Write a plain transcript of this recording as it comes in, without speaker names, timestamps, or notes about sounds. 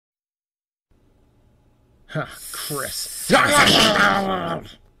Huh, Chris.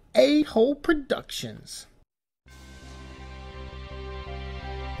 A-Hole Productions.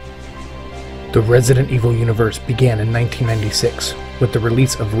 The Resident Evil universe began in 1996 with the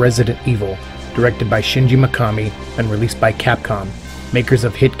release of Resident Evil, directed by Shinji Mikami and released by Capcom, makers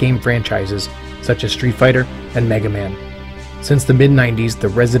of hit game franchises such as Street Fighter and Mega Man. Since the mid-90s, the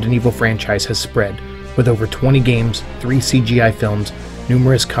Resident Evil franchise has spread, with over 20 games, 3 CGI films,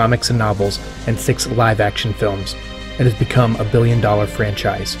 numerous comics and novels, and 6 live-action films. It has become a billion-dollar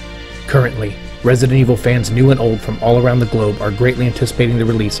franchise. Currently, Resident Evil fans new and old from all around the globe are greatly anticipating the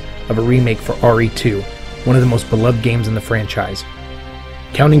release of a remake for RE2, one of the most beloved games in the franchise.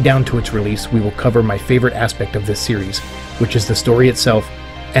 Counting down to its release, we will cover my favorite aspect of this series, which is the story itself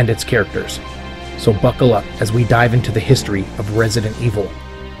and its characters. So buckle up as we dive into the history of Resident Evil.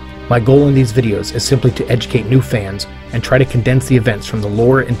 My goal in these videos is simply to educate new fans and try to condense the events from the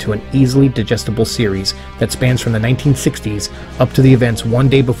lore into an easily digestible series that spans from the 1960s up to the events one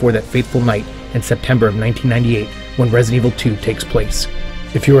day before that fateful night in September of 1998 when Resident Evil 2 takes place.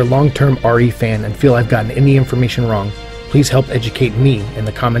 If you're a long-term RE fan and feel I've gotten any information wrong, please help educate me in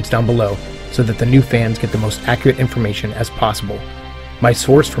the comments down below so that the new fans get the most accurate information as possible. My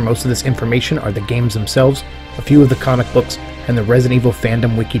source for most of this information are the games themselves, a few of the comic books, and the Resident Evil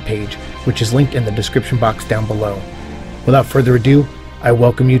fandom wiki page, which is linked in the description box down below. Without further ado, I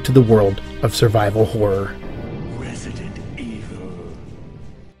welcome you to the world of survival horror. Resident Evil.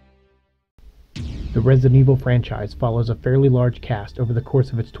 The Resident Evil franchise follows a fairly large cast over the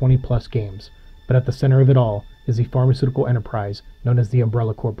course of its 20-plus games, but at the center of it all is the pharmaceutical enterprise known as the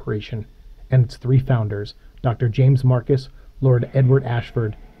Umbrella Corporation, and its 3 founders, Dr. James Marcus, Lord Edward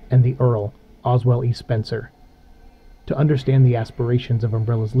Ashford, and the Earl, Oswell E. Spencer. To understand the aspirations of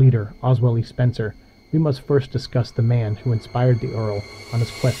Umbrella's leader, Oswell E. Spencer, we must first discuss the man who inspired the Earl on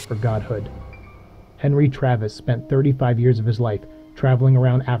his quest for godhood. Henry Travis spent 35 years of his life traveling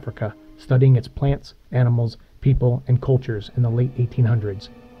around Africa, studying its plants, animals, people, and cultures in the late 1800s.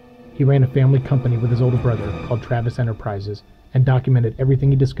 He ran a family company with his older brother called Travis Enterprises and documented everything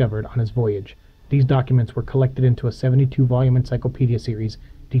he discovered on his voyage. These documents were collected into a 72-volume encyclopedia series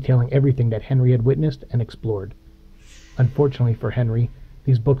detailing everything that Henry had witnessed and explored. Unfortunately for Henry,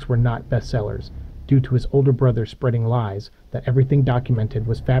 these books were not bestsellers, due to his older brother spreading lies that everything documented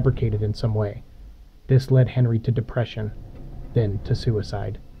was fabricated in some way. This led Henry to depression, then to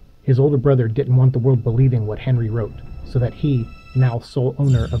suicide. His older brother didn't want the world believing what Henry wrote, so that he, now sole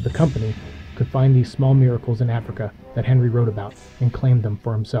owner of the company, could find these small miracles in Africa that Henry wrote about and claim them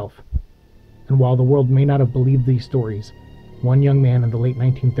for himself. And while the world may not have believed these stories, one young man in the late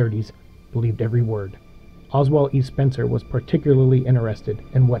 1930s believed every word. Oswell E. Spencer was particularly interested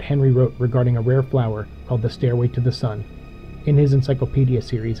in what Henry wrote regarding a rare flower called the Stairway to the Sun. In his encyclopedia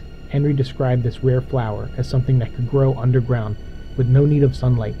series, Henry described this rare flower as something that could grow underground with no need of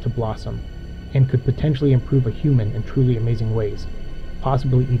sunlight to blossom, and could potentially improve a human in truly amazing ways,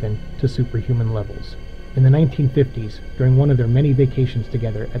 possibly even to superhuman levels. In the 1950s, during one of their many vacations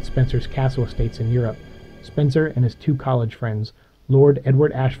together at Spencer's castle estates in Europe, Spencer and his 2 college friends, Lord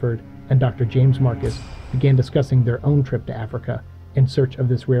Edward Ashford and Dr. James Marcus, began discussing their own trip to Africa in search of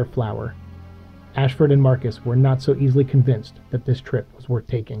this rare flower. Ashford and Marcus were not so easily convinced that this trip was worth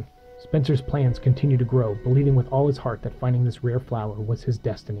taking. Spencer's plans continued to grow, believing with all his heart that finding this rare flower was his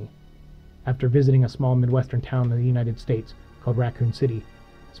destiny. After visiting a small Midwestern town in the United States called Raccoon City,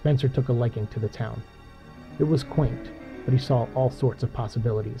 Spencer took a liking to the town. It was quaint, but he saw all sorts of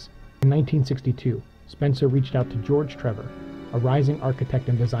possibilities. In 1962, Spencer reached out to George Trevor, a rising architect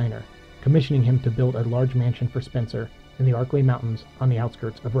and designer, commissioning him to build a large mansion for Spencer in the Arklay Mountains on the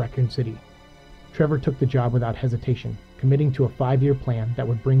outskirts of Raccoon City. Trevor took the job without hesitation, committing to a 5-year plan that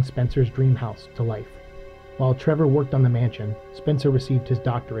would bring Spencer's dream house to life. While Trevor worked on the mansion, Spencer received his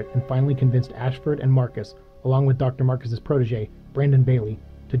doctorate and finally convinced Ashford and Marcus, along with Dr. Marcus's protege, Brandon Bailey,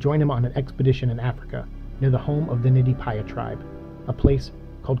 to join him on an expedition in Africa, near the home of the Nidipaya tribe, a place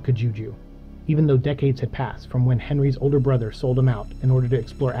called Kajuju. Even though decades had passed from when Henry's older brother sold him out in order to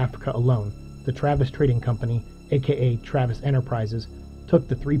explore Africa alone, the Travis Trading Company, aka Travis Enterprises, took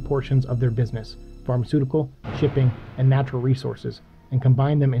the 3 portions of their business, pharmaceutical, shipping, and natural resources, and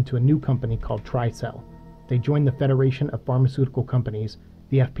combined them into a new company called Tricell. They joined the Federation of Pharmaceutical Companies,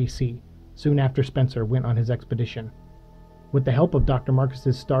 the FPC, soon after Spencer went on his expedition. With the help of Dr.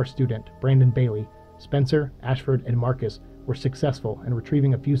 Marcus's star student, Brandon Bailey, Spencer, Ashford, and Marcus were successful in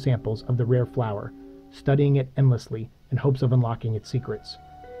retrieving a few samples of the rare flower, studying it endlessly in hopes of unlocking its secrets.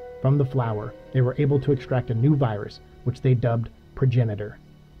 From the flower, they were able to extract a new virus, which they dubbed Progenitor.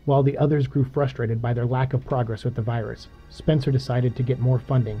 While the others grew frustrated by their lack of progress with the virus, Spencer decided to get more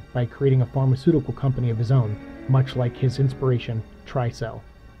funding by creating a pharmaceutical company of his own, much like his inspiration, Tricell.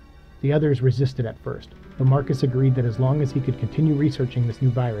 The others resisted at first, but Marcus agreed that as long as he could continue researching this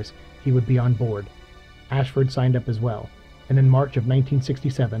new virus, he would be on board. Ashford signed up as well, and in March of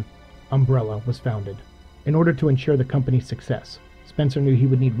 1967, Umbrella was founded. In order to ensure the company's success, Spencer knew he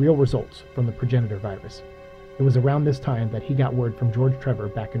would need real results from the progenitor virus. It was around this time that he got word from George Trevor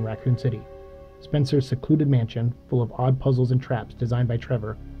back in Raccoon City. Spencer's secluded mansion, full of odd puzzles and traps designed by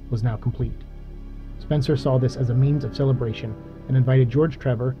Trevor, was now complete. Spencer saw this as a means of celebration and invited George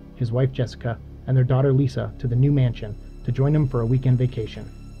Trevor, his wife Jessica, and their daughter Lisa to the new mansion to join him for a weekend vacation.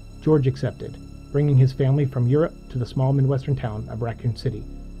 George accepted, bringing his family from Europe to the small Midwestern town of Raccoon City.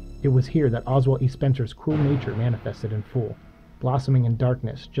 It was here that Oswald E. Spencer's cruel nature manifested in full, blossoming in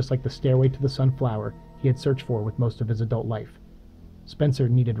darkness just like the stairway to the sunflower he had searched for with most of his adult life. Spencer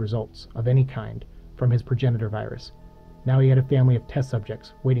needed results, of any kind, from his progenitor virus. Now he had a family of test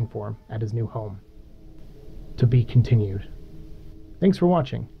subjects waiting for him at his new home. To be continued. Thanks for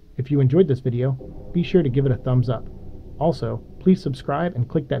watching. If you enjoyed this video, be sure to give it a thumbs up. Also, please subscribe and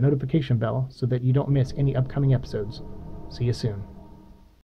click that notification bell so that you don't miss any upcoming episodes. See you soon.